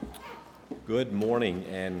Good morning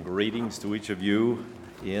and greetings to each of you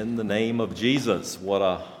in the name of Jesus. What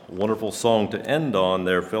a wonderful song to end on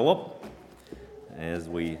there, Philip, as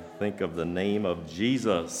we think of the name of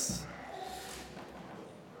Jesus.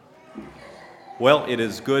 Well, it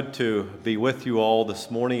is good to be with you all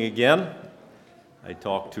this morning again. I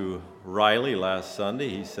talked to Riley last Sunday.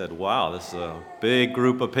 He said, wow, this is a big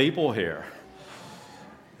group of people here.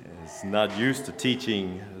 He's not used to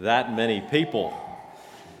teaching that many people.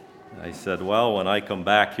 I said, well, when I come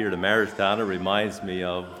back here to Marystown, it reminds me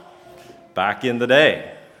of back in the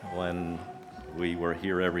day when we were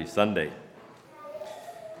here every Sunday.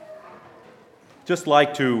 Just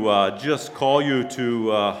like to just call you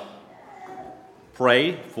to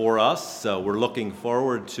pray for us. We're looking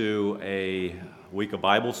forward to a week of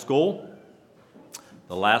Bible school.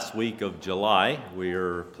 The last week of July,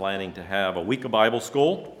 we're planning to have a week of Bible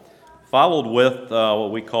school, followed with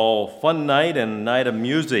what we call Fun Night and Night of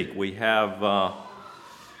Music. We have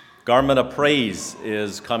Garment of Praise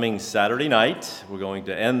is coming Saturday night. We're going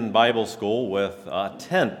to end Bible school with a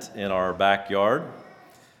tent in our backyard.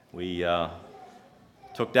 We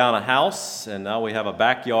took down a house, and now we have a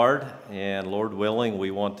backyard, and Lord willing,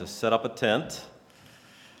 we want to set up a tent,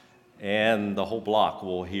 and the whole block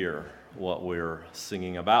will hear what we're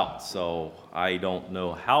singing about. So I don't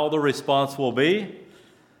know how the response will be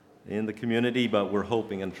in the community, but we're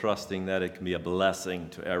hoping and trusting that it can be a blessing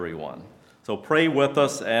to everyone. So pray with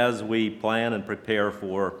us as we plan and prepare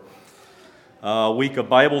for a week of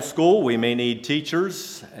Bible school. We may need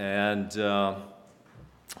teachers, and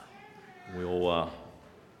we'll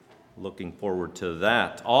looking forward to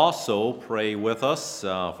that. Also, pray with us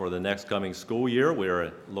for the next coming school year.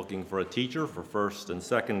 We're looking for a teacher for first and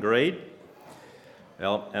second grade.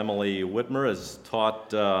 Emily Whitmer has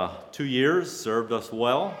taught 2 years, served us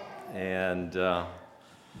well, and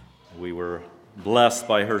we were blessed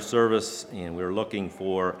by her service, and we're looking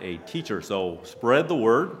for a teacher. So spread the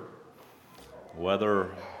word, whether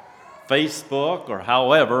Facebook or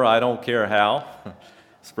however, I don't care how.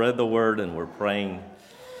 Spread the word, and we're praying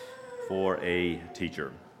for a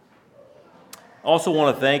teacher. Also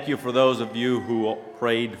want to thank you for those of you who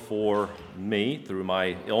prayed for me through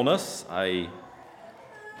my illness. I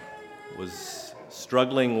was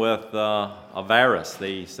struggling with a virus.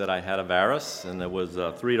 They said I had a virus, and it was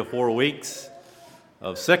 3 to 4 weeks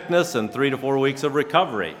of sickness and 3 to 4 weeks of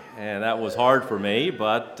recovery. And that was hard for me,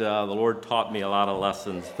 but the Lord taught me a lot of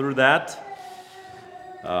lessons through that.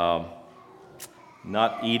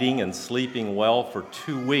 Not eating and sleeping well for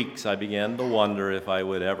 2 weeks, I began to wonder if I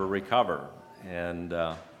would ever recover. And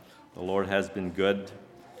the Lord has been good.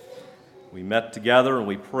 We met together and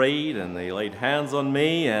we prayed, and they laid hands on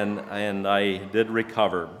me, and I did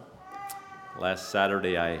recover. Last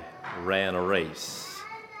Saturday I ran a race.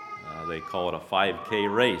 They call it a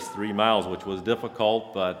 5K race, 3 miles, which was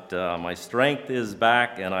difficult, but my strength is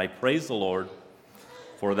back, and I praise the Lord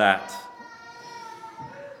for that.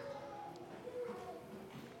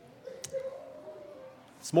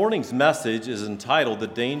 This morning's message is entitled The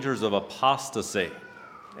Dangers of Apostasy,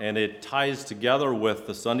 and it ties together with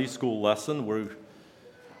the Sunday school lesson.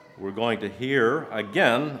 We're going to hear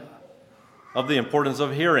again of the importance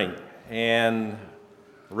of hearing and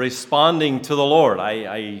responding to the Lord.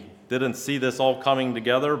 I didn't see this all coming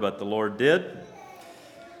together, but the Lord did.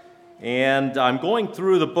 And I'm going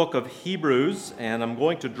through the book of Hebrews, and I'm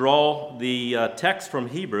going to draw the text from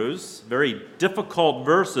Hebrews, very difficult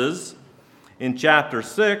verses in chapter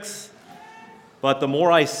 6, but the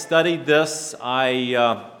more I studied this,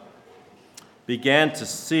 I began to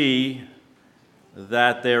see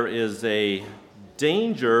that there is a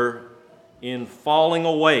danger in falling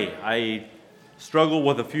away. I struggled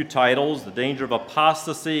with a few titles: the danger of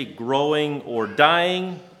apostasy, growing or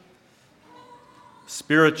dying,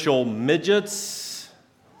 spiritual midgets,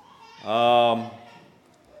 or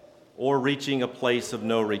reaching a place of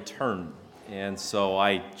no return. And so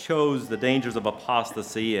I chose the dangers of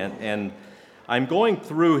apostasy, and I'm going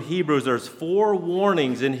through Hebrews. There's 4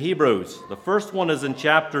 warnings in Hebrews. The first one is in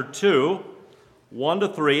chapter 2,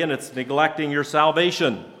 1-3, and it's neglecting your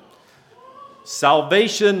salvation.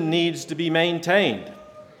 Salvation needs to be maintained.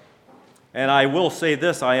 And I will say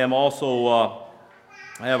this, I am also,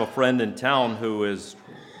 I have a friend in town who is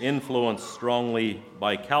influenced strongly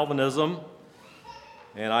by Calvinism,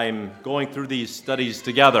 and I'm going through these studies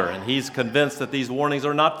together, and he's convinced that these warnings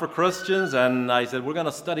are not for Christians, and I said, we're going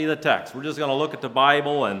to study the text. We're just going to look at the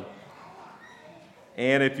Bible, and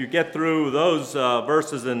if you get through those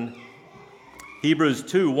verses in Hebrews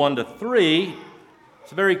 2, 1-3,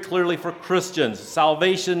 it's very clearly for Christians.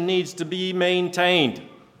 Salvation needs to be maintained.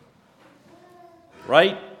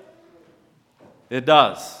 Right? It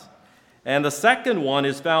does. And the second one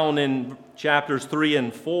is found in chapters 3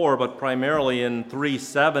 and 4, but primarily in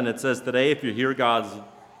 3:7. It says, "Today, if you hear God's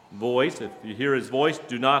voice, if you hear his voice,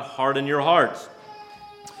 do not harden your hearts,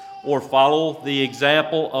 or follow the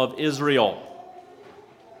example of Israel.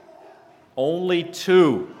 Only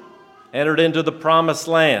 2 entered into the promised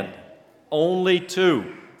land. Only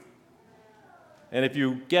 2. And if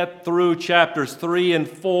you get through chapters 3 and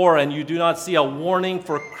 4 and you do not see a warning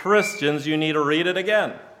for Christians, you need to read it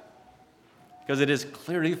again. Because it is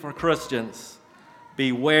clearly for Christians.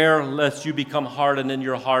 Beware lest you become hardened in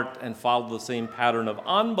your heart and follow the same pattern of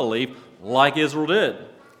unbelief like Israel did.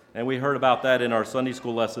 And we heard about that in our Sunday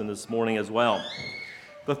school lesson this morning as well.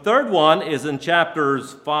 The third one is in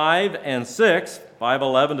chapters 5 and 6,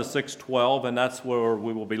 5:11 to 6:12, and that's where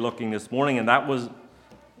we will be looking this morning, and that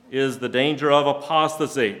is the danger of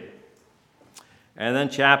apostasy. And then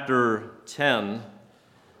chapter 10,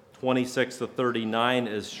 26 to 39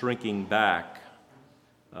 is shrinking back,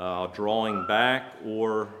 drawing back,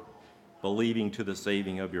 or believing to the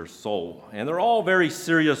saving of your soul. And they're all very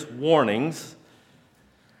serious warnings,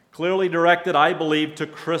 clearly directed, I believe, to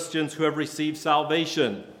Christians who have received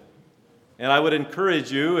salvation. And I would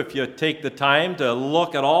encourage you, if you take the time, to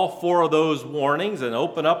look at all 4 of those warnings and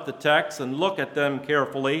open up the text and look at them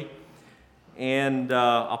carefully and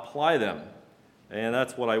apply them. And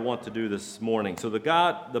that's what I want to do this morning. So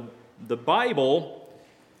the Bible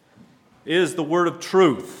is the word of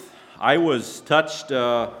truth. I was touched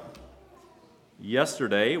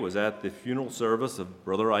yesterday, was at the funeral service of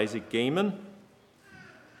Brother Isaac Gaiman.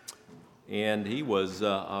 And he was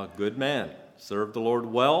a good man, served the Lord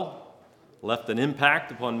well, left an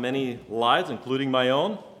impact upon many lives, including my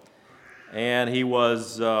own. And he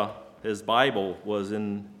was, his Bible was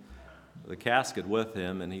in the casket with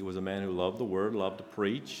him, and he was a man who loved the Word, loved to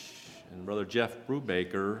preach. And Brother Jeff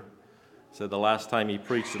Brubaker said the last time he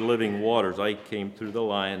preached at Living Waters, I came through the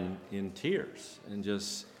line in tears and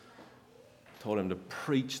just told him to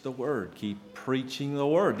preach the Word, keep preaching the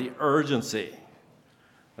Word, the urgency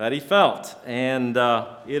that he felt, and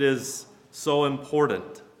it is so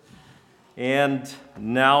important. And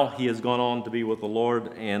now he has gone on to be with the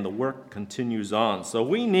Lord, and the work continues on. So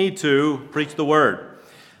we need to preach the Word.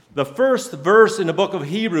 The first verse in the book of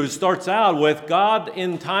Hebrews starts out with, God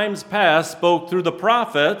in times past spoke through the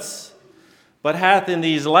prophets, but hath in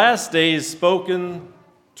these last days spoken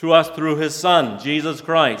to us through his Son, Jesus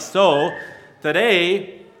Christ. So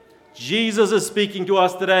today, Jesus is speaking to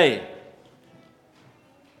us today,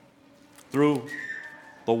 through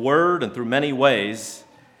the Word and through many ways.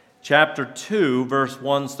 Chapter 2, verse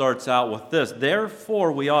 1 starts out with this,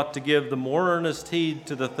 "Therefore we ought to give the more earnest heed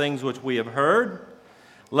to the things which we have heard,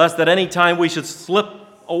 lest at any time we should slip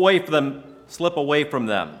away from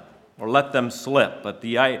them, or let them slip." But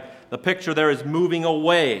the picture there is moving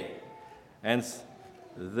away. And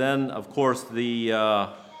then, of course, the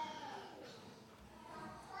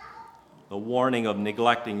warning of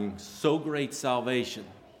neglecting so great salvation.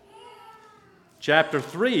 Chapter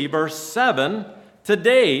 3, verse 7,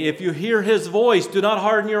 "Today, if you hear his voice, do not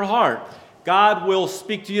harden your heart." God will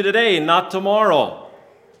speak to you today, not tomorrow.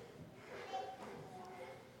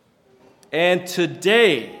 And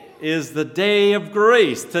today is the day of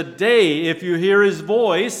grace. Today, if you hear his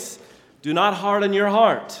voice, do not harden your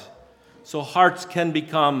heart. So hearts can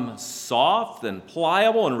become soft and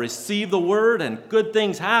pliable and receive the word, and good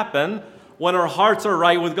things happen when our hearts are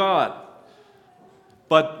right with God.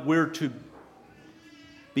 But we're to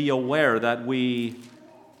be aware that we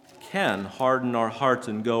can harden our hearts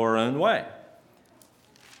and go our own way.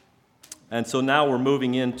 And so now we're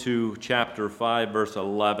moving into chapter 5, verse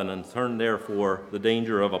 11, and turn there for the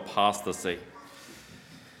danger of apostasy.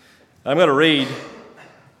 I'm going to read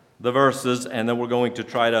the verses, and then we're going to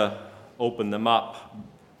try to open them up.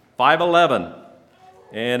 5:11,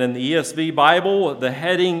 and in the ESV Bible, the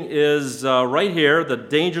heading is right here, the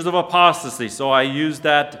dangers of apostasy. So I use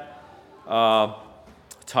that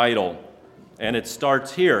title, and it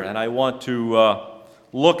starts here, and I want to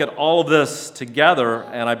look at all of this together,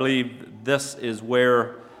 and I believe this is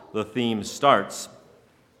where the theme starts.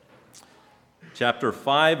 Chapter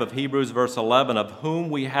 5 of Hebrews, verse 11, "Of whom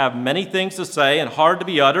we have many things to say and hard to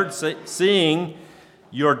be uttered, seeing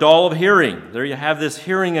you're dull of hearing." There you have this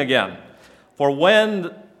hearing again. For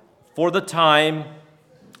the time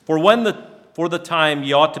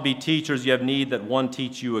ye ought to be teachers, ye have need that one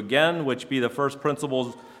teach you again, which be the first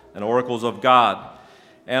principles and oracles of God,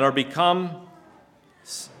 and are become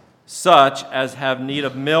such as have need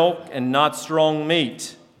of milk and not strong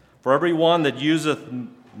meat. For every one that useth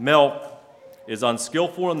milk is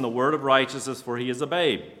unskillful in the word of righteousness, for he is a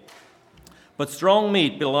babe. But strong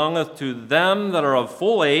meat belongeth to them that are of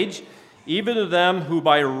full age, even to them who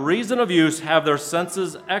by reason of use have their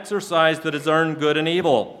senses exercised to discern good and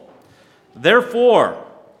evil. Therefore,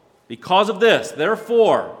 because of this,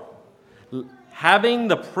 therefore, leaving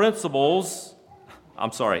the principles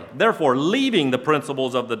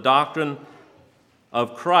of the doctrine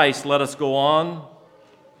of Christ, let us go on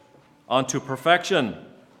unto perfection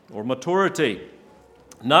or maturity,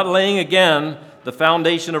 not laying again the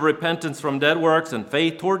foundation of repentance from dead works and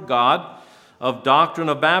faith toward God, of doctrine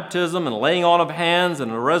of baptism and laying on of hands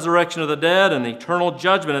and the resurrection of the dead and eternal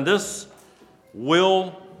judgment. And this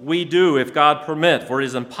will we do if God permit. For it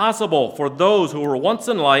is impossible for those who were once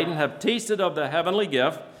enlightened, have tasted of the heavenly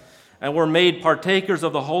gift, and were made partakers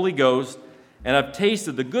of the Holy Ghost, and have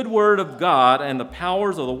tasted the good word of God and the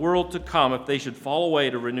powers of the world to come, if they should fall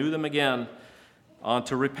away, to renew them again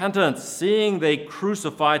unto repentance, seeing they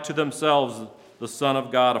crucify to themselves the Son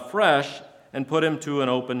of God afresh, and put him to an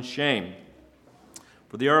open shame.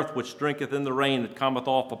 For the earth which drinketh in the rain that cometh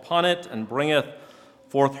off upon it, and bringeth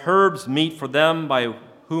forth herbs meet for them by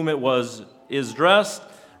whom is dressed,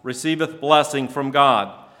 receiveth blessing from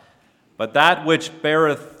God. But that which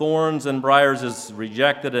beareth thorns and briars is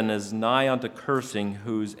rejected, and is nigh unto cursing,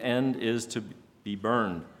 whose end is to be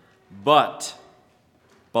burned. But,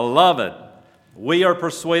 beloved, we are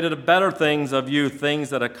persuaded of better things of you, things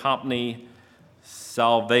that accompany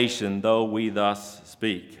salvation, though we thus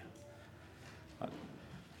speak. I'm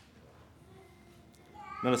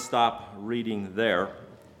going to stop reading there.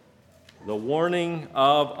 The warning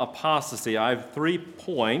of apostasy. I have 3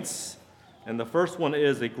 points, and the first one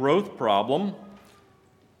is a growth problem.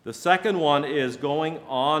 The second one is going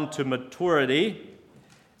on to maturity,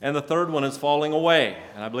 and the third one is falling away.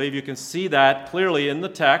 And I believe you can see that clearly in the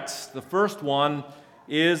text. The first one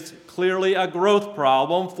is clearly a growth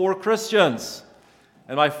problem for Christians.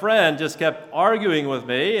 And my friend just kept arguing with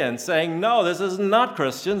me and saying, no, this is not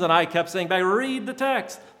Christians. And I kept saying back, read the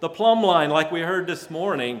text, the plumb line, like we heard this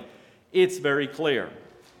morning. It's very clear.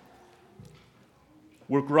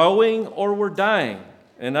 We're growing or we're dying.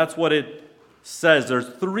 And that's what it says. There's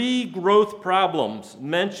 3 growth problems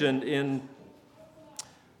mentioned in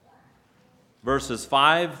chapter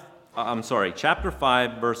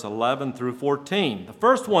 5, verse 11 through 14. The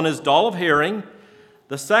first one is dull of hearing.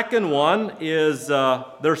 The second one is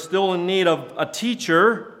they're still in need of a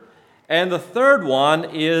teacher. And the third one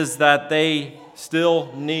is that they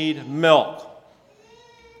still need milk.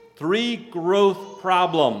 3 growth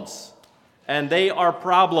problems, and they are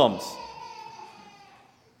problems.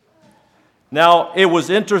 Now, it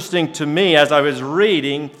was interesting to me as I was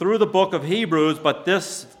reading through the book of Hebrews, but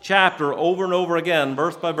this chapter over and over again,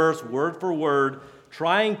 verse by verse, word for word,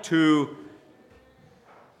 trying to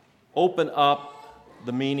open up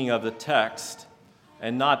the meaning of the text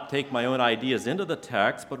and not take my own ideas into the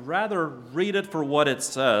text, but rather read it for what it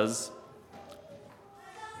says.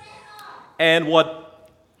 And what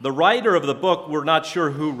the writer of the book, we're not sure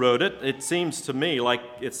who wrote it. It seems to me like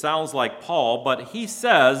it sounds like Paul, but he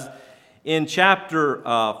says in chapter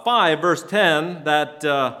 5, verse 10,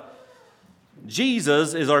 that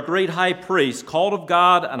Jesus is our great high priest, called of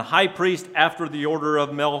God and high priest after the order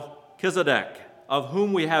of Melchizedek, of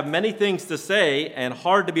whom we have many things to say and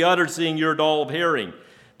hard to be uttered, seeing you're dull of hearing.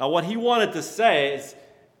 Now, what he wanted to say is,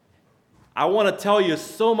 I want to tell you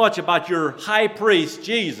so much about your high priest,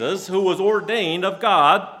 Jesus, who was ordained of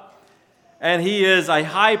God, and he is a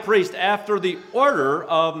high priest after the order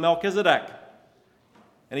of Melchizedek.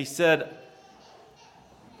 And he said,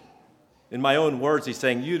 in my own words, he's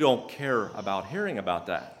saying, you don't care about hearing about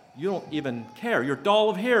that. You don't even care. You're dull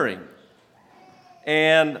of hearing.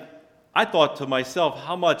 And I thought to myself,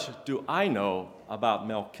 how much do I know about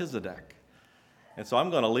Melchizedek? And so I'm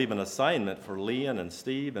going to leave an assignment for Leon and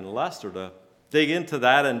Steve and Lester to dig into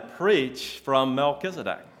that and preach from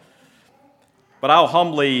Melchizedek. But I'll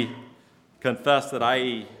humbly confess that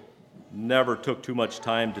I never took too much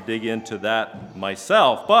time to dig into that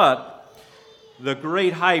myself. But the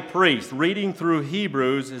great high priest, reading through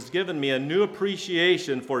Hebrews, has given me a new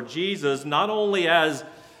appreciation for Jesus, not only as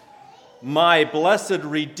my blessed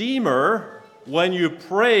Redeemer. When you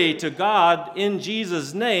pray to God in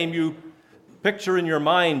Jesus' name, you picture in your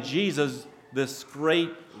mind Jesus, this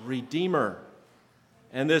great Redeemer,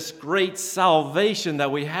 and this great salvation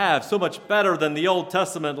that we have, so much better than the Old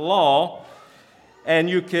Testament law. And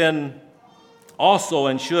you can also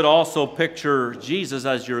and should also picture Jesus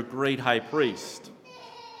as your great high priest.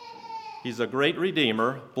 He's a great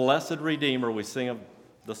Redeemer, blessed Redeemer. We sing of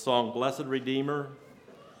the song, Blessed Redeemer.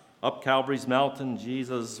 Up Calvary's mountain,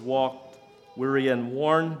 Jesus walked weary and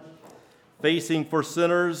worn, facing for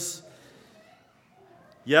sinners.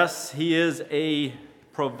 Yes, he is a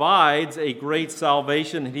provides a great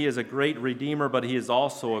salvation, and he is a great redeemer, but he is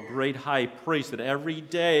also a great high priest, that every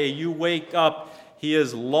day you wake up, he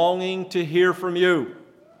is longing to hear from you.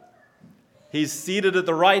 He's seated at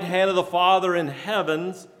the right hand of the Father in the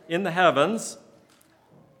heavens,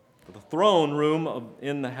 the throne room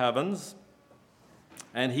in the heavens,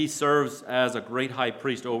 and he serves as a great high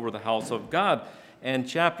priest over the house of God. And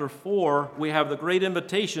chapter 4, we have the great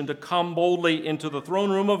invitation to come boldly into the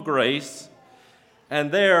throne room of grace,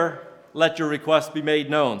 and there let your requests be made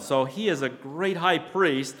known. So he is a great high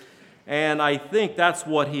priest, and I think that's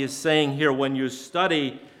what he is saying here. When you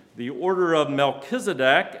study the order of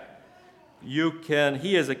Melchizedek,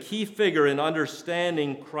 he is a key figure in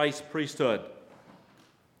understanding Christ's priesthood.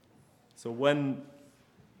 So when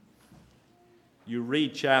you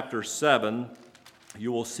read chapter 7,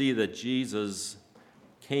 you will see that Jesus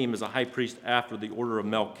came as a high priest after the order of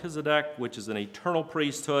Melchizedek, which is an eternal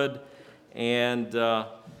priesthood, and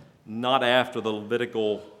not after the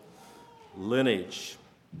Levitical lineage.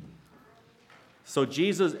 So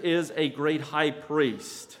Jesus is a great high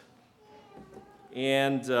priest,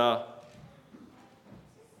 and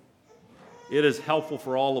it is helpful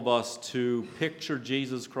for all of us to picture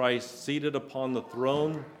Jesus Christ seated upon the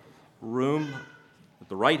throne room at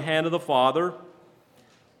the right hand of the Father,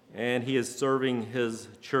 and he is serving his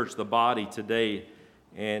church, the body, today,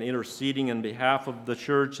 and interceding on behalf of the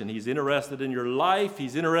church, and he's interested in your life.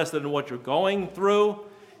 He's interested in what you're going through.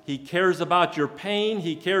 He cares about your pain.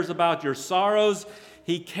 He cares about your sorrows.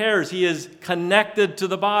 He cares. He is connected to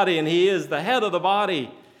the body, and he is the head of the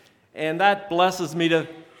body, and that blesses me to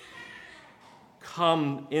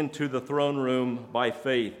come into the throne room by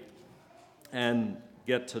faith and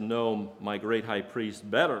get to know my great high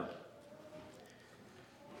priest better.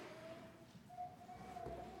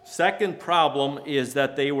 Second problem is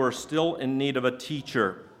that they were still in need of a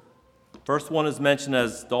teacher. First one is mentioned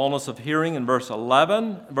as dullness of hearing in verse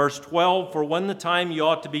 11. Verse 12, for when the time you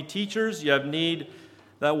ought to be teachers, you have need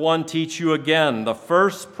that one teach you again the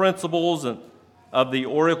first principles of the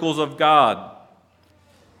oracles of God.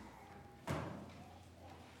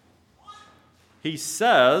 He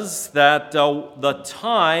says that the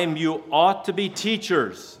time you ought to be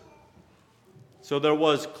teachers. So there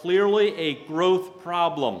was clearly a growth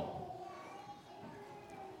problem.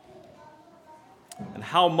 And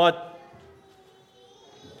how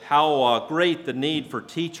great the need for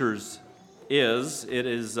teachers is. It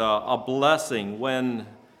is a blessing when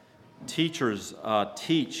teachers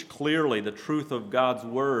teach clearly the truth of God's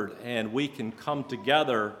Word, and we can come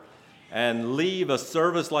together and leave a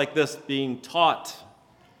service like this being taught.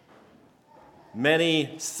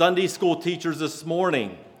 Many Sunday school teachers this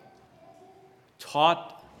morning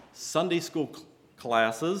taught Sunday school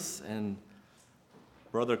classes, and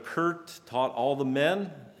Brother Kurt taught all the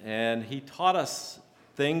men, and he taught us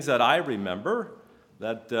things that I remember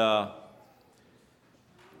that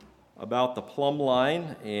about the plumb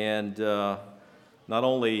line, and not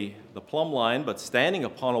only the plumb line, but standing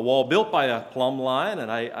upon a wall built by a plumb line. And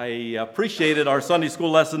I appreciated our Sunday school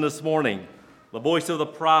lesson this morning, the voice of the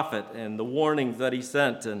prophet and the warnings that he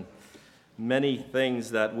sent, and many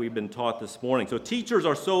things that we've been taught this morning. So teachers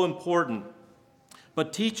are so important,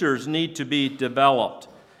 but teachers need to be developed.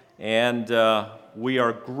 And we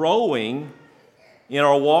are growing in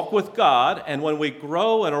our walk with God, and when we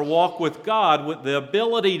grow in our walk with God, with the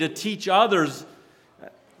ability to teach others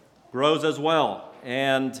grows as well.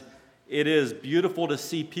 And it is beautiful to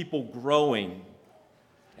see people growing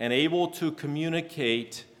and able to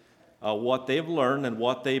communicate what they've learned and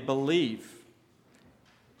what they believe,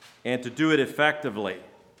 and to do it effectively.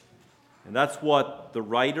 And that's what the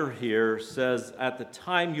writer here says, at the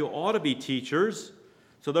time you ought to be teachers.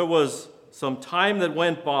 So there was some time that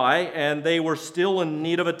went by, and they were still in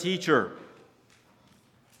need of a teacher.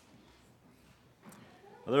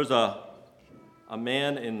 There's a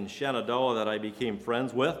man in Shenandoah that I became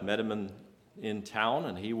friends with, met him in town,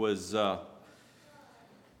 and he was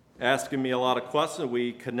asking me a lot of questions.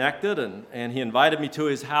 We connected, and he invited me to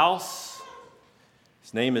his house.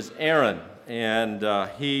 His name is Aaron, and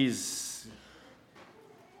has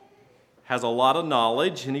a lot of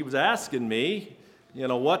knowledge, and he was asking me,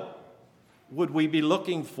 what would we be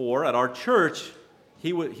looking for at our church?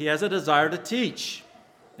 He has a desire to teach,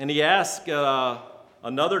 and he asked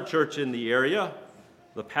another church in the area,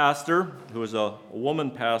 the pastor, who was a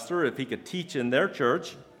woman pastor, if he could teach in their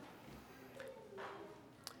church.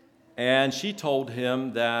 And she told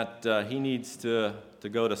him that he needs to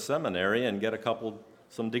go to seminary and get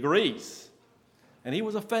some degrees. And he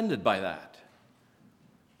was offended by that.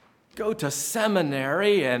 Go to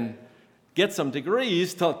seminary and get some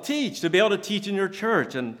degrees to teach, to be able to teach in your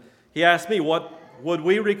church. And he asked me, what would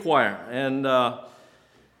we require? And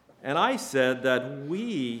I said that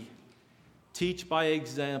we teach by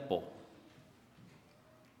example.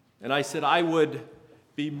 And I said I would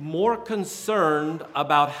be more concerned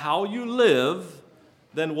about how you live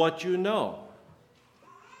than what you know.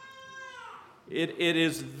 It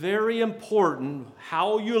is very important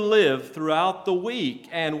how you live throughout the week.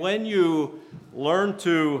 And when you learn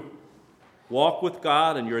to walk with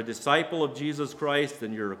God and you're a disciple of Jesus Christ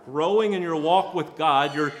and you're growing in your walk with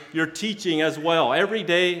God, you're teaching as well every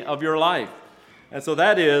day of your life. And so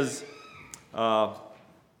that is,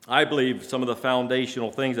 I believe, some of the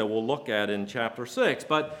foundational things that we'll look at in chapter 6.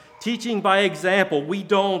 But teaching by example, we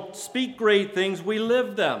don't speak great things, we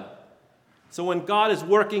live them. So when God is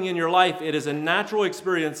working in your life, it is a natural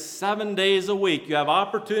experience 7 days a week. You have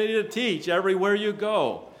opportunity to teach everywhere you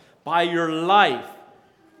go by your life.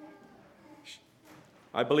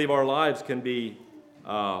 I believe our lives can be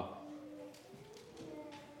the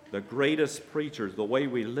greatest preachers, the way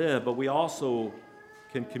we live, but we also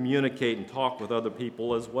can communicate and talk with other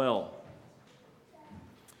people as well.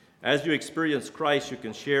 As you experience Christ, you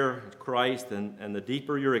can share Christ, and the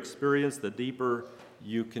deeper your experience, the deeper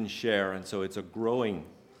you can share. And so it's a growing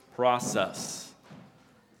process.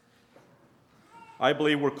 I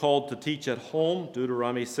believe we're called to teach at home.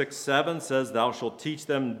 Deuteronomy 6:7 says, "Thou shalt teach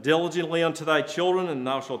them diligently unto thy children, and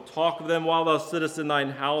thou shalt talk of them while thou sittest in thine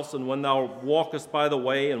house, and when thou walkest by the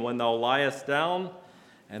way, and when thou liest down,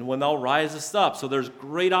 and when thou risest up." So there's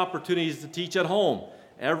great opportunities to teach at home.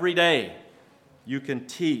 Every day you can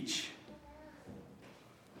teach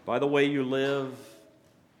by the way you live,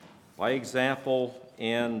 by example,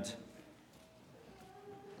 and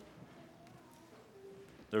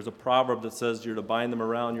there's a proverb that says you're to bind them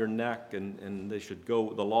around your neck, and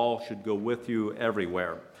the law should go with you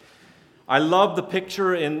everywhere. I love the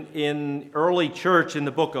picture in early church in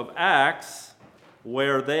the book of Acts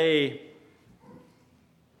where they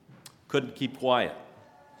couldn't keep quiet.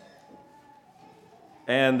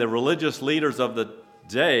 And the religious leaders of the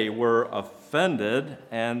day were offended,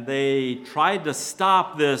 and they tried to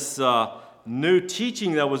stop this new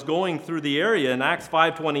teaching that was going through the area. In Acts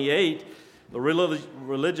 5:28, the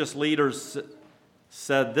religious leaders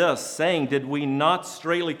said this, saying, "Did we not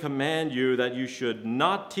straitly command you that you should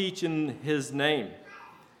not teach in his name?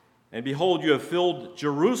 And behold, you have filled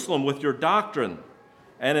Jerusalem with your doctrine,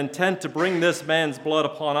 and intend to bring this man's blood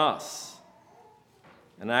upon us."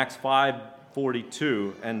 In Acts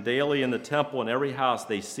 5:42, "And daily in the temple and every house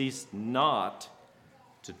they ceased not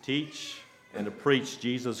to teach and to preach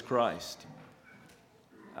Jesus Christ."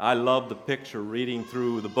 I love the picture reading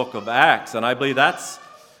through the book of Acts, and I believe that's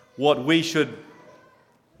what we should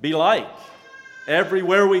be like.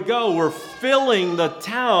 Everywhere we go, we're filling the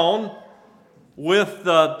town with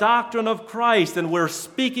the doctrine of Christ, and we're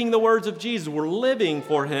speaking the words of Jesus. We're living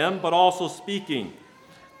for him, but also speaking.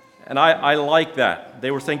 And I like that.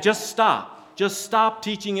 They were saying, just stop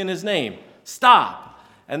teaching in his name. Stop.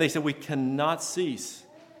 And they said, we cannot cease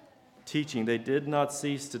teaching. They did not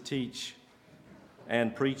cease to teach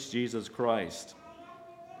and preach Jesus Christ.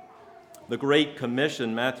 The Great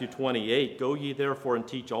Commission, Matthew 28, "Go ye therefore and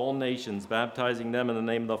teach all nations, baptizing them in the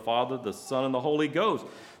name of the Father, the Son, and the Holy Ghost."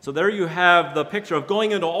 So there you have the picture of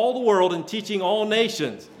going into all the world and teaching all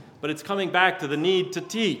nations. But it's coming back to the need to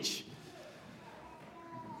teach.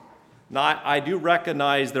 Now, I do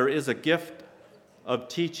recognize there is a gift of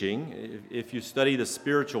teaching. If you study the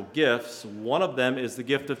spiritual gifts, one of them is the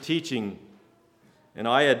gift of teaching. And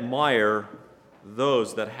I admire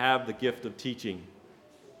those that have the gift of teaching.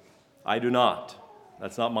 I do not.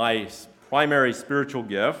 That's not my primary spiritual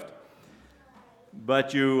gift.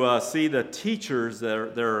 But you see the teachers,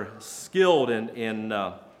 they're skilled in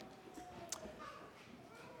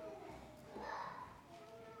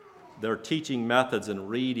their teaching methods and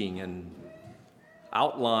reading and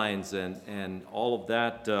outlines and all of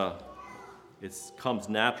that. It comes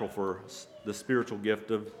natural for the spiritual gift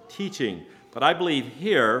of teaching. But I believe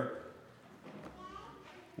here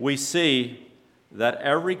we see that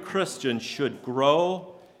every Christian should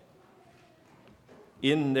grow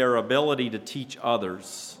in their ability to teach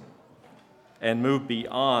others and move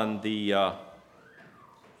beyond the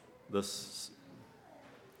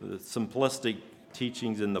simplistic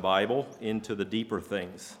teachings in the Bible into the deeper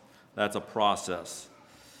things. That's a process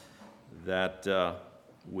that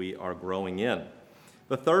we are growing in.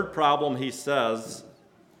 The third problem, he says,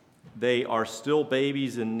 they are still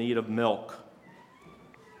babies in need of milk.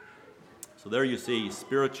 So there you see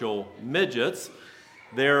spiritual midgets.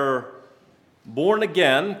 They're born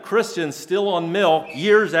again, Christians still on milk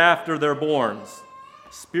years after they're born.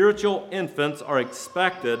 Spiritual infants are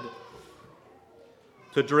expected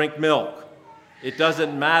to drink milk. It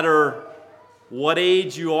doesn't matter what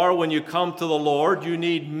age you are when you come to the Lord, you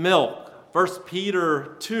need milk. 1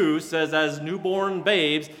 Peter 2 says, as newborn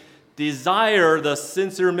babes, desire the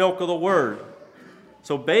sincere milk of the word.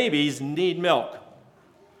 So babies need milk.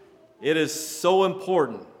 It is so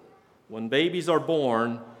important when babies are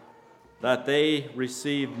born that they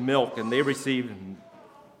receive milk and they receive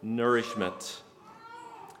nourishment.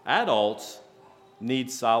 Adults need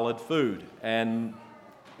solid food and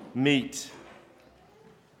meat.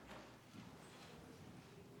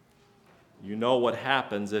 You know what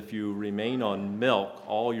happens if you remain on milk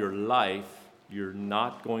all your life, you're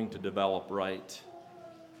not going to develop right.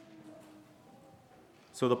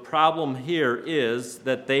 So the problem here is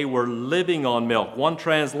that they were living on milk. One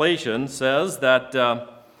translation says that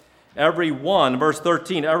verse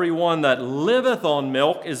 13, everyone that liveth on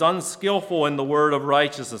milk is unskillful in the word of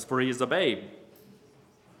righteousness, for he is a babe.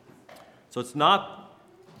 So it's not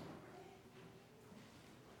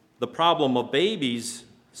the problem of babies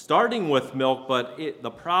starting with milk, but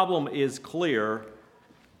the problem is clear.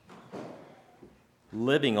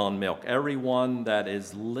 Living on milk. Everyone that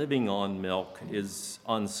is living on milk is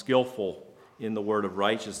unskillful in the word of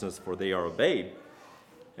righteousness, for they are a babe.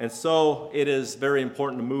 And so it is very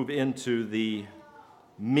important to move into the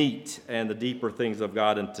meat and the deeper things of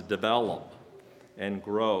God and to develop and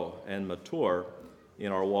grow and mature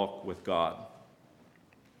in our walk with God.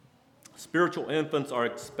 Spiritual infants are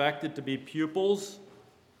expected to be pupils.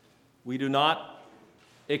 We do not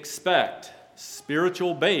expect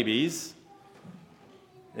spiritual babies,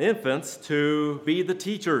 infants, to be the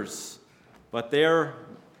teachers, but they're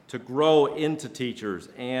to grow into teachers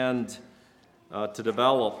and to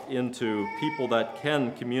develop into people that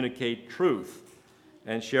can communicate truth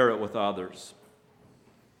and share it with others.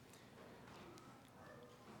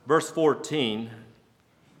 Verse 14,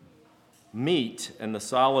 meat and the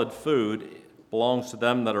solid food belongs to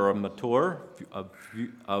them that are mature,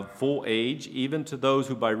 of full age, even to those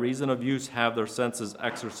who by reason of use have their senses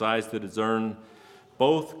exercised to discern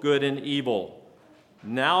both good and evil.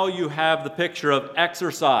 Now you have the picture of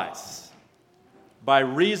exercise. By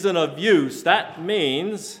reason of use, that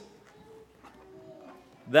means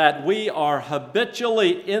that we are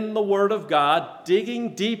habitually in the Word of God,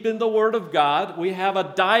 digging deep in the Word of God. We have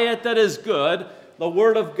a diet that is good. The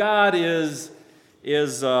Word of God is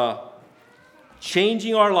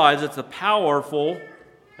changing our lives. It's a powerful,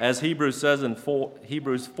 as Hebrews says in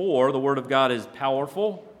Hebrews 4, the Word of God is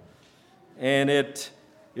powerful, and it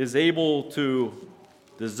is able to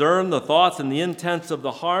discern the thoughts and the intents of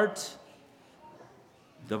the heart,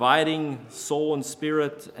 dividing soul and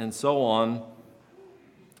spirit, and so on.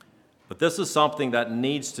 But this is something that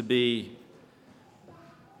needs to be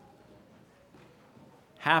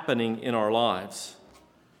happening in our lives.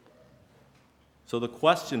 So the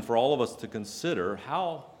question for all of us to consider,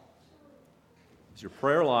 how is your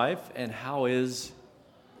prayer life and how is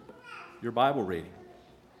your Bible reading?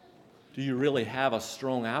 Do you really have a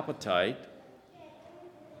strong appetite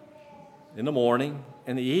in the morning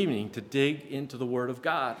and the evening to dig into the Word of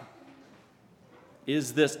God?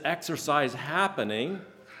 Is this exercise happening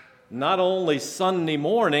not only Sunday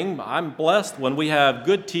morning? I'm blessed when we have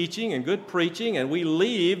good teaching and good preaching and we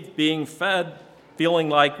leave being fed, feeling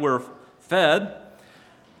like we're fed,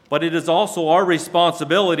 but it is also our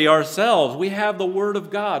responsibility ourselves. We have the Word of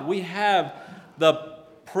God. We have the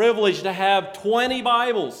privilege to have 20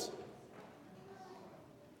 Bibles,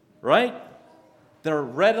 right? They're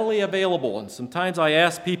readily available. And sometimes I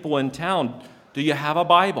ask people in town, do you have a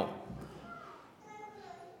Bible?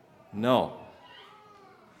 No.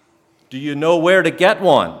 Do you know where to get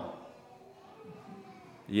one?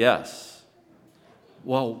 Yes.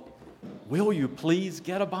 Well, will you please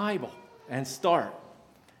get a Bible and start?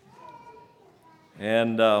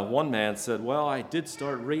 And one man said, well, I did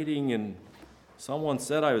start reading, and someone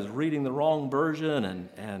said I was reading the wrong version,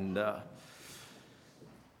 and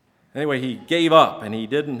anyway, he gave up, and he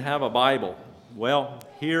didn't have a Bible. Well,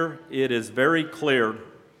 here it is very clear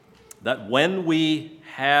that when we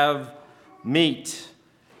have meat,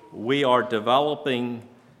 we are developing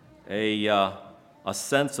a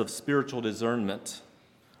sense of spiritual discernment,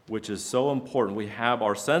 which is so important. We have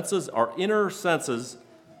our senses, our inner senses,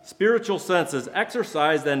 spiritual senses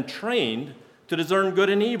exercised and trained to discern good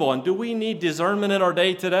and evil. And do we need discernment in our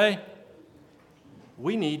day today?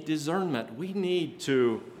 We need discernment. We need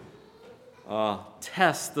to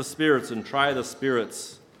test the spirits and try the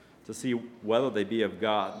spirits to see whether they be of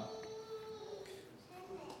God.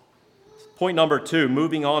 Point number 2,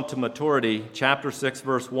 moving on to maturity, chapter 6,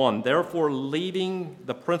 verse 1. Therefore, leaving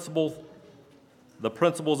the principles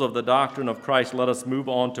of the doctrine of Christ, let us move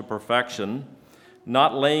on to perfection,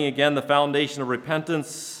 not laying again the foundation of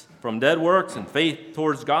repentance from dead works and faith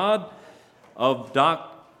towards God, of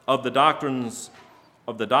the doctrine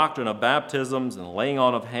of baptisms and laying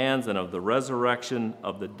on of hands, and of the resurrection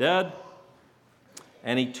of the dead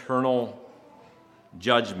and eternal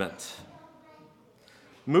judgment.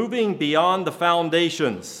 Moving beyond the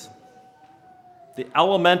foundations, the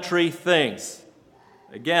elementary things.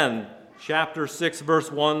 Again, chapter 6,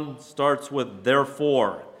 verse 1 starts with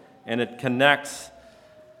therefore, and it connects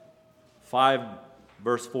 5,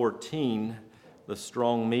 verse 14, the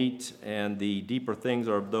strong meat and the deeper things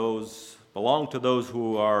belong to those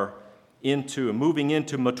who are moving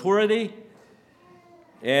into maturity.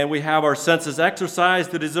 And we have our senses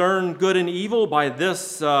exercised to discern good and evil by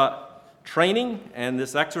this training and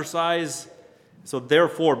this exercise. So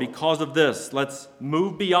therefore, because of this, let's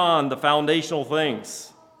move beyond the foundational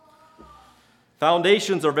things.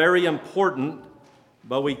 Foundations are very important,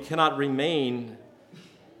 but we cannot remain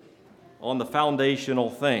on the foundational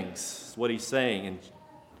things. That's what he's saying in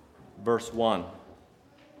verse 1.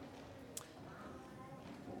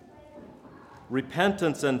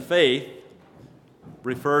 Repentance and faith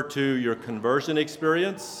refer to your conversion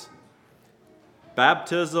experience.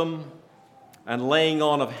 Baptism and laying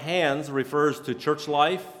on of hands refers to church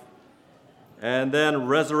life. And then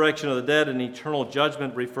resurrection of the dead and eternal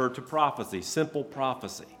judgment refer to prophecy, simple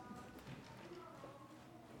prophecy.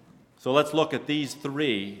 So let's look at these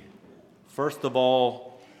three. First of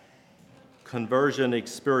all, conversion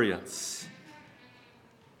experience.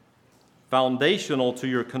 Foundational to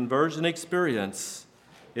your conversion experience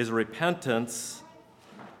is repentance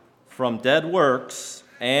from dead works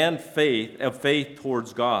and faith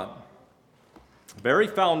towards God. Very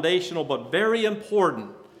foundational, but very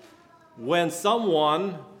important. When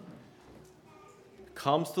someone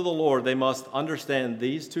comes to the Lord, they must understand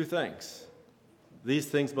these two things. These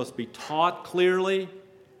things must be taught clearly.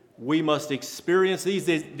 We must experience these.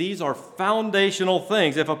 These are foundational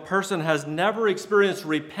things. If a person has never experienced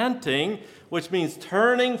repenting, which means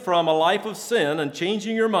turning from a life of sin and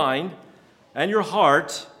changing your mind and your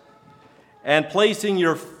heart and placing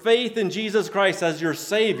your faith in Jesus Christ as your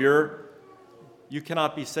Savior, you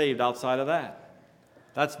cannot be saved outside of that.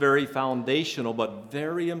 That's very foundational, but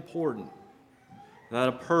very important, that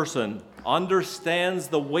a person understands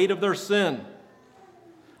the weight of their sin,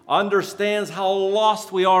 understands how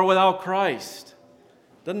lost we are without Christ.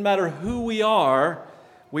 Doesn't matter who we are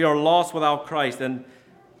lost without Christ. And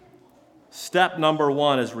step number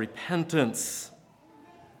one is repentance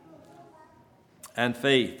and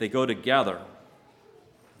faith. They go together.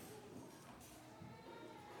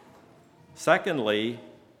 Secondly,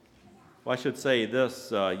 I should say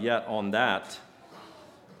this yet on that.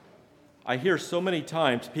 I hear so many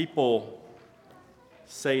times people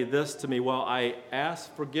say this to me, well, I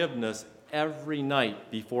ask forgiveness every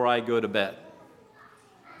night before I go to bed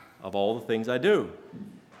of all the things I do.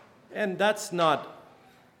 And that's not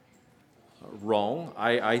wrong.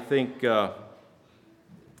 I think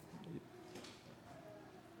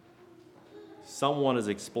someone has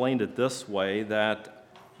explained it this way, that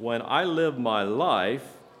when I live my life,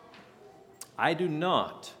 I do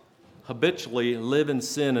not habitually live in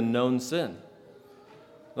sin and known sin.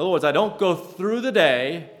 In other words, I don't go through the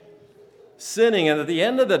day sinning and at the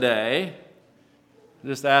end of the day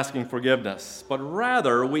just asking forgiveness. But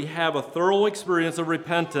rather, we have a thorough experience of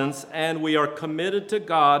repentance and we are committed to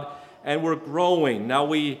God and we're growing. Now,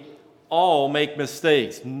 we all make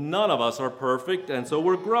mistakes. None of us are perfect, and so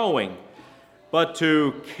we're growing. But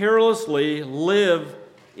to carelessly live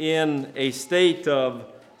in a state of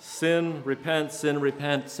sin, repent, sin,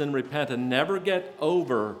 repent, sin, repent, and never get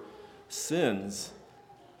over sins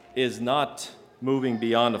is not moving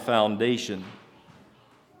beyond a foundation.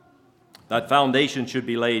 That foundation should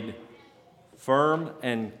be laid firm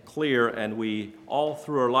and clear, and we, all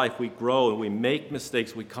through our life, we grow and we make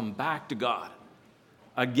mistakes. We come back to God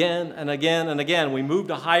again and again and again. We move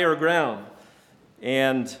to higher ground,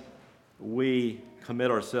 and we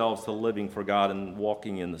commit ourselves to living for God and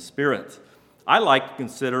walking in the Spirit. I like to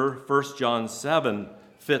consider 1 John 7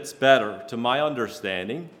 fits better to my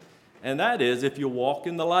understanding, and that is if you walk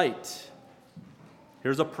in the light.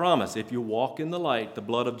 Here's a promise. If you walk in the light, the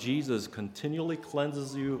blood of Jesus continually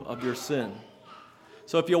cleanses you of your sin.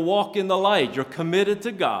 So if you walk in the light, you're committed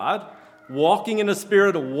to God, walking in the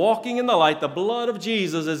Spirit, walking in the light, the blood of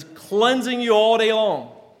Jesus is cleansing you all day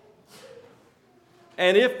long.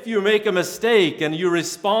 And if you make a mistake and you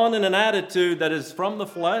respond in an attitude that is from the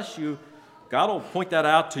flesh, God will point that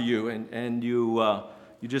out to you, and you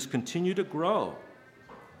just continue to grow.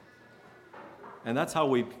 And that's how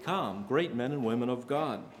we become great men and women of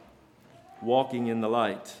God, walking in the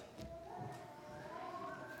light.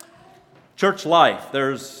 Church life.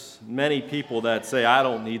 There's many people that say, I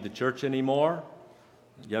don't need the church anymore.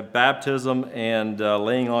 You have baptism and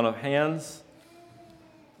laying on of hands.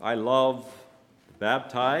 I love to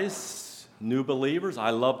baptize new believers. I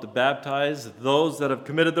love to baptize those that have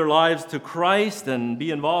committed their lives to Christ and be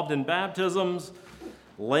involved in baptisms,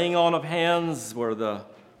 laying on of hands where the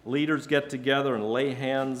leaders get together and lay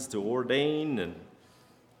hands to ordain, and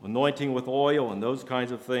anointing with oil and those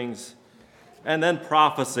kinds of things. And then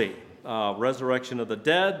prophecy, resurrection of the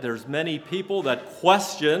dead. There's many people that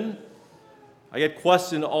question. I get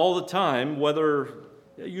questioned all the time whether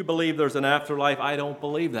you believe there's an afterlife. I don't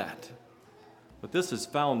believe that. But this is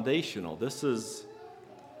foundational. This is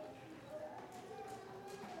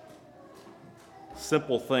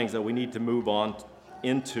simple things that we need to move on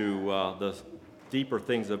into the deeper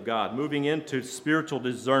things of God. Moving into spiritual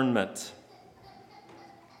discernment.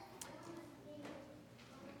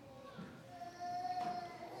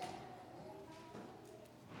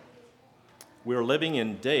 We're living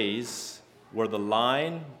in days where the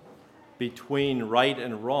line between right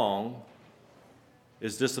and wrong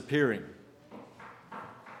is disappearing.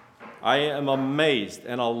 I am amazed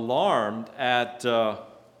and alarmed at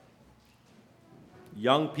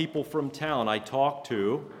young people from town I talk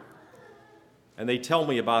to, and they tell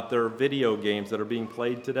me about their video games that are being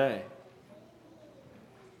played today.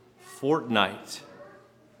 Fortnite.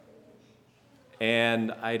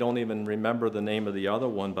 And I don't even remember the name of the other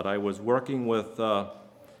one, but I was working with a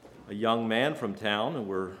young man from town, and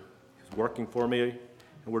he's working for me, and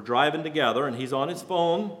we're driving together, and he's on his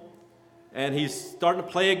phone, and he's starting to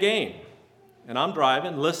play a game. And I'm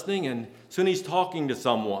driving, listening, and soon he's talking to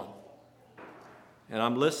someone. And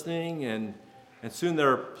I'm listening, and soon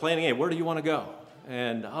they're playing a game. Where do you want to go?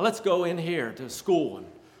 And let's go in here to school. And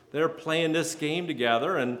they're playing this game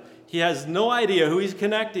together, and he has no idea who he's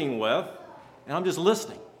connecting with. And I'm just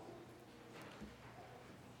listening.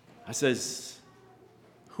 I says,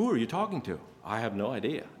 who are you talking to? I have no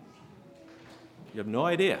idea. You have no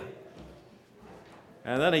idea.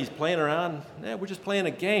 And then he's playing around. Yeah, we're just playing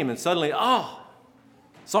a game. And suddenly,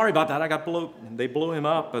 sorry about that. They blew him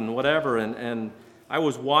up and whatever. And I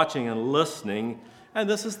was watching and listening. And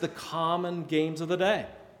this is the common games of the day.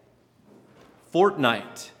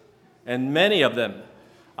 Fortnite. And many of them.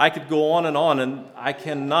 I could go on, and I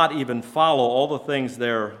cannot even follow all the things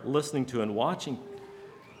they're listening to and watching.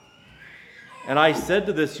 And I said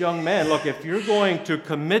to this young man, look, if you're going to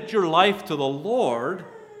commit your life to the Lord,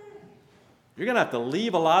 you're going to have to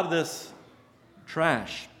leave a lot of this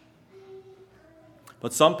trash.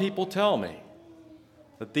 But some people tell me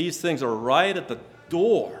that these things are right at the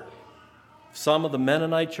door of some of the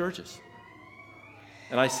Mennonite churches.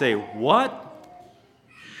 And I say, what?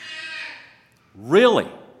 Really?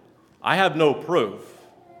 I have no proof,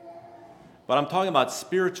 but I'm talking about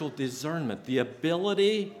spiritual discernment, the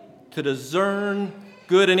ability to discern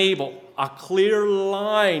good and evil, a clear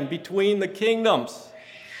line between the kingdoms,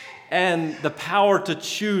 and the power to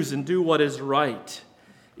choose and do what is right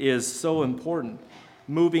is so important.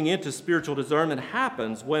 Moving into spiritual discernment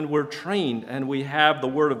happens when we're trained and we have the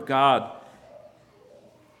Word of God,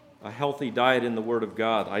 a healthy diet in the Word of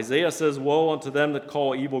God. Isaiah says, woe unto them that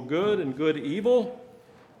call evil good and good evil,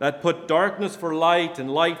 that put darkness for light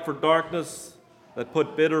and light for darkness, that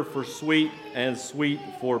put bitter for sweet and sweet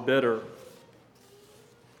for bitter.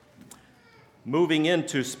 Moving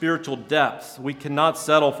into spiritual depths, we cannot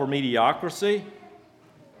settle for mediocrity.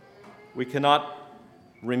 We cannot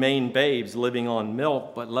remain babes living on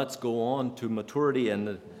milk, but let's go on to maturity and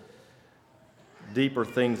the deeper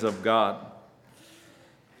things of God.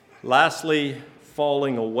 Lastly,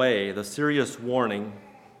 falling away. The serious warning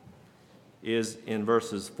is in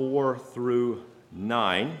verses 4 through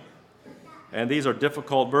 9. And these are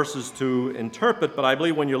difficult verses to interpret, but I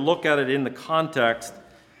believe when you look at it in the context,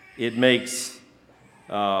 it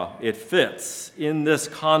fits in this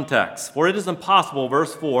context. For it is impossible,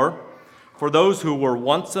 verse 4, for those who were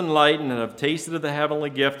once enlightened and have tasted of the heavenly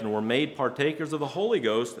gift and were made partakers of the Holy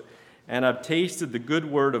Ghost and have tasted the good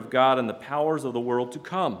word of God and the powers of the world to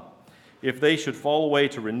come, if they should fall away,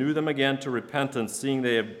 to renew them again to repentance, seeing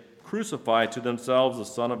they have crucified to themselves the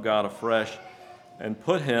Son of God afresh and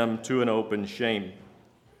put him to an open shame.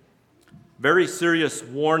 Very serious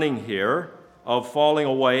warning here of falling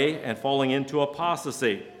away and falling into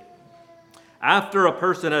apostasy. After a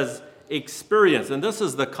person has experienced, and this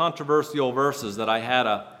is the controversial verses that I had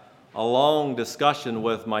a long discussion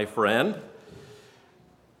with my friend.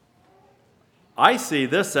 I see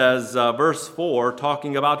this as verse 4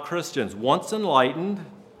 talking about Christians once enlightened,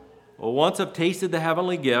 once have tasted the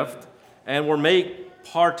heavenly gift, and were made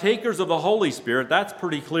partakers of the Holy Spirit. That's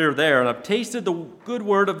pretty clear there. And have tasted the good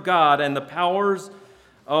word of God and the powers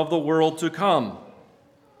of the world to come.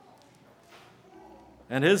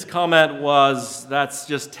 And his comment was, that's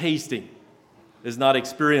just tasting, is not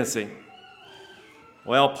experiencing.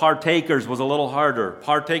 Well, partakers was a little harder.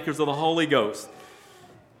 Partakers of the Holy Ghost.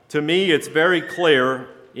 To me, it's very clear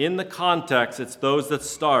in the context, it's those that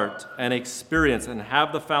start and experience and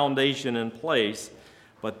have the foundation in place,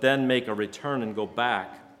 but then make a return and go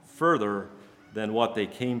back further than what they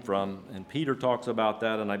came from. And Peter talks about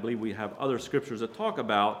that, and I believe we have other scriptures that talk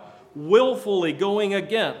about willfully going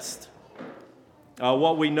against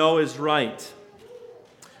what we know is right.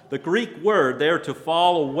 The Greek word there, to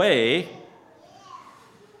fall away,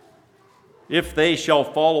 if they shall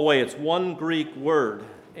fall away, it's one Greek word,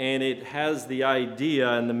 and it has the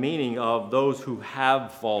idea and the meaning of those who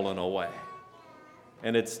have fallen away.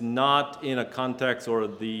 And it's not in a context or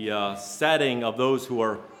the setting of those who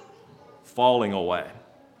are falling away,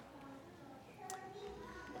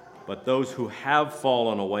 but those who have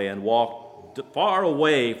fallen away and walked far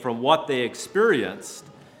away from what they experienced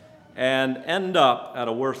and end up at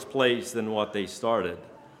a worse place than what they started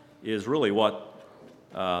is really what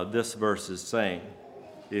this verse is saying.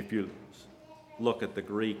 If you look at the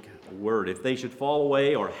Greek word, if they should fall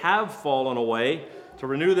away or have fallen away, to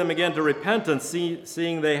renew them again to repentance,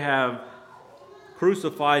 seeing they have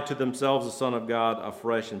crucified to themselves the Son of God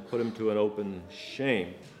afresh and put him to an open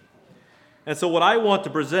shame. And so what I want to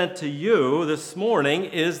present to you this morning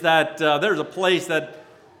is that there's a place that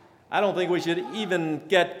I don't think we should even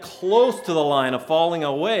get close to the line of falling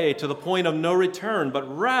away to the point of no return,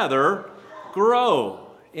 but rather grow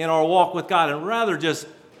in our walk with God, and rather just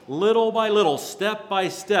little by little, step by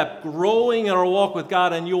step, growing in our walk with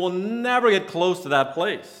God, and you will never get close to that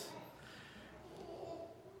place.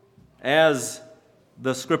 As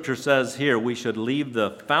the scripture says here, we should leave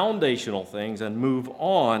the foundational things and move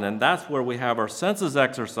on, and that's where we have our senses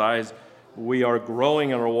exercised. We are growing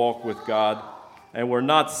in our walk with God, and we're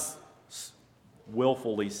not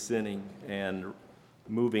willfully sinning and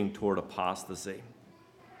moving toward apostasy.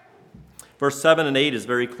 Verse 7 and 8 is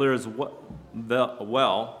very clear as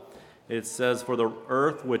well. It says, "For the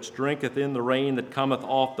earth which drinketh in the rain that cometh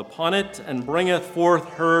oft upon it, and bringeth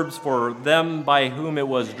forth herbs for them by whom it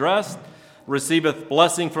was dressed, receiveth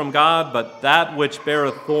blessing from God, but that which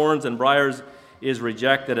beareth thorns and briars is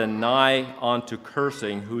rejected and nigh unto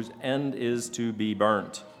cursing, whose end is to be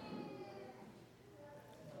burnt."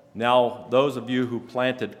 Now, those of you who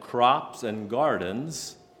planted crops and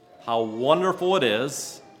gardens, how wonderful it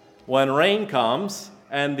is when rain comes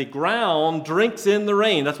and the ground drinks in the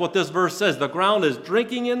rain. That's what this verse says. The ground is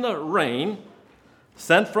drinking in the rain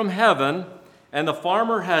sent from heaven, and the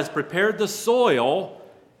farmer has prepared the soil,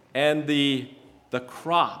 and the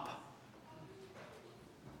crop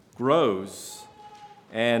grows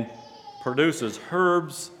and produces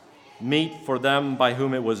herbs, meat for them by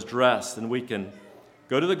whom it was dressed. And we can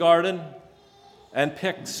go to the garden and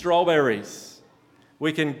pick strawberries.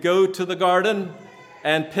 We can go to the garden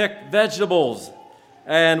and pick vegetables,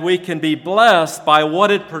 and we can be blessed by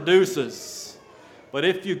what it produces. But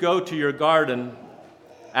if you go to your garden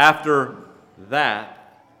after that,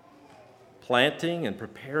 planting and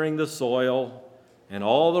preparing the soil and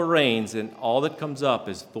all the rains, and all that comes up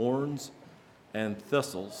is thorns and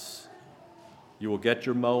thistles, you will get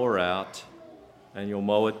your mower out and you'll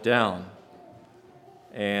mow it down.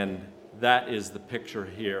 And that is the picture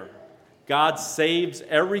here. God saves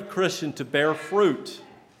every Christian to bear fruit.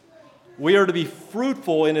 We are to be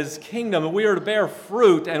fruitful in his kingdom, and we are to bear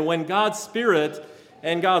fruit. And when God's Spirit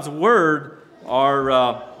and God's Word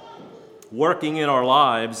are working in our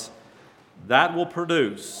lives, that will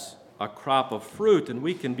produce a crop of fruit, and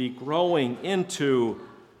we can be growing into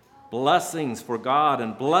blessings for God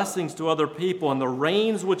and blessings to other people. And the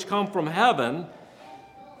rains which come from heaven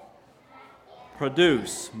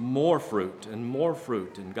produce more fruit,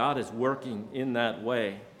 and God is working in that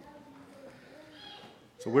way.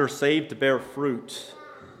 So we're saved to bear fruit.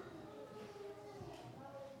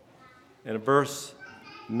 And in verse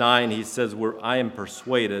 9, he says, I am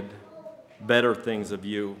persuaded better things of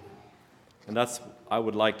you. And I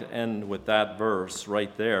would like to end with that verse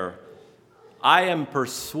right there. I am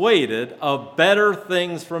persuaded of better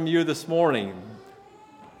things from you this morning.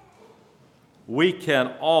 We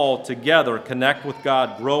can all together connect with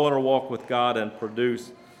God, grow in our walk with God, and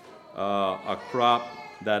produce a crop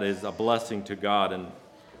that is a blessing to God. And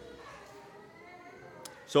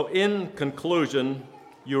so in conclusion,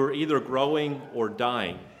 you're either growing or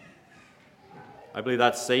dying. I believe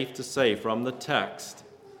that's safe to say from the text,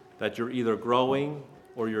 that you're either growing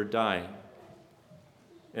or you're dying.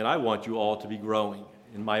 and I want you all to be growing.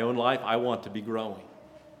 In my own life, I want to be growing.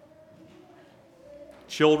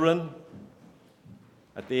 Children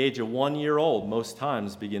at the age of 1 year old most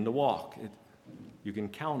times begin to walk. You can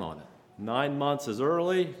count on it. 9 months is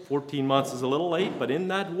early, 14 months is a little late, but in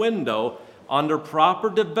that window, under proper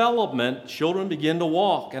development, children begin to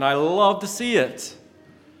walk, and I love to see it.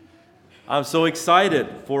 I'm so excited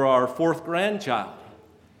for our 4th grandchild,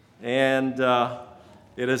 and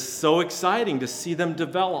it is so exciting to see them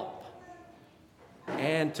develop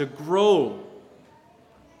and to grow.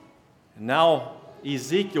 And now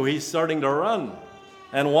Ezekiel, he's starting to run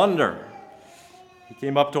and wander. He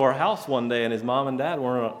came up to our house one day, and his mom and dad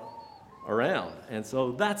weren't around, and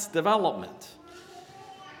so that's development.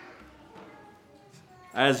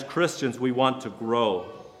 As Christians, we want to grow.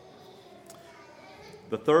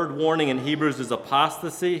 The third warning in Hebrews is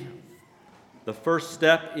apostasy. The first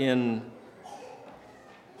step in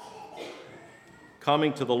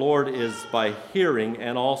coming to the Lord is by hearing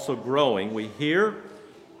and also growing. We hear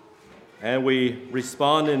and we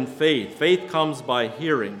respond in faith. Faith comes by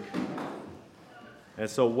hearing. And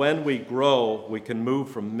so when we grow, we can move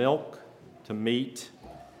from milk to meat.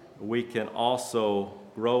 We can also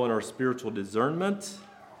grow in our spiritual discernment,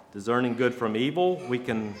 discerning good from evil. We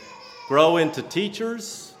can grow into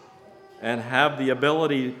teachers and have the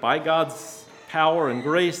ability, by God's power and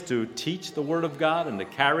grace, to teach the Word of God and to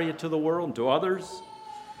carry it to the world and to others.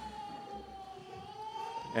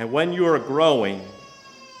 And when you are growing,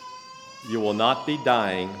 you will not be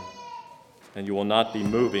dying and you will not be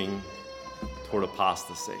moving toward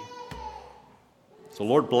apostasy. So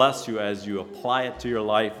Lord bless you as you apply it to your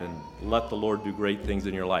life, and let the Lord do great things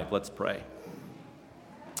in your life. Let's pray.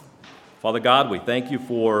 Father God, we thank you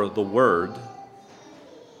for the Word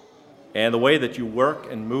and the way that you work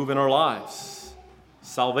and move in our lives.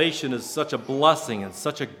 Salvation is such a blessing and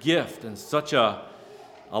such a gift and such a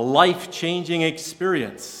life-changing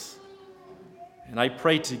experience. And I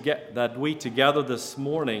pray that we together this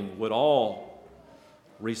morning would all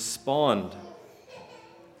respond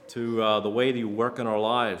to the way that you work in our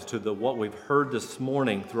lives, to what we've heard this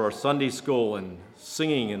morning through our Sunday school and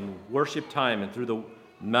singing and worship time and through the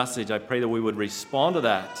message. I pray that we would respond to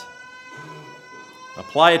that,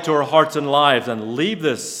 apply it to our hearts and lives, and leave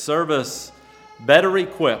this service better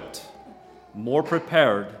equipped, more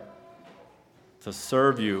prepared to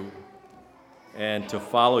serve you and to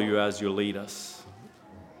follow you as you lead us.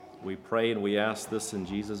 We pray and we ask this in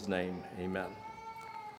Jesus' name. Amen.